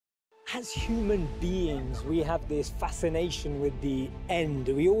As human beings, we have this fascination with the end.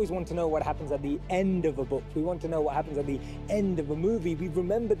 We always want to know what happens at the end of a book. We want to know what happens at the end of a movie. We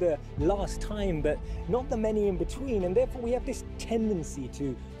remember the last time, but not the many in between. And therefore, we have this tendency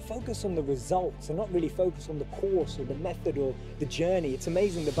to focus on the results and not really focus on the course or the method or the journey. It's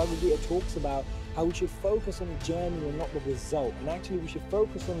amazing. The Bhagavad Gita talks about how we should focus on the journey and not the result. And actually, we should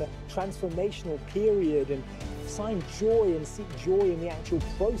focus on the transformational period and find joy and seek joy in the actual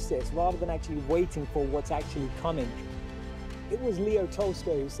process rather than actually waiting for what's actually coming. It was Leo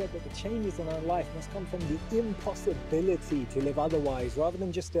Tolstoy who said that the changes in our life must come from the impossibility to live otherwise rather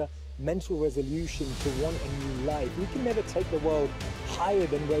than just a mental resolution to want a new life. We can never take the world higher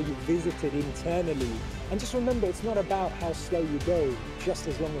than where you visited internally. And just remember, it's not about how slow you go, just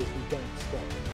as long as you don't stop.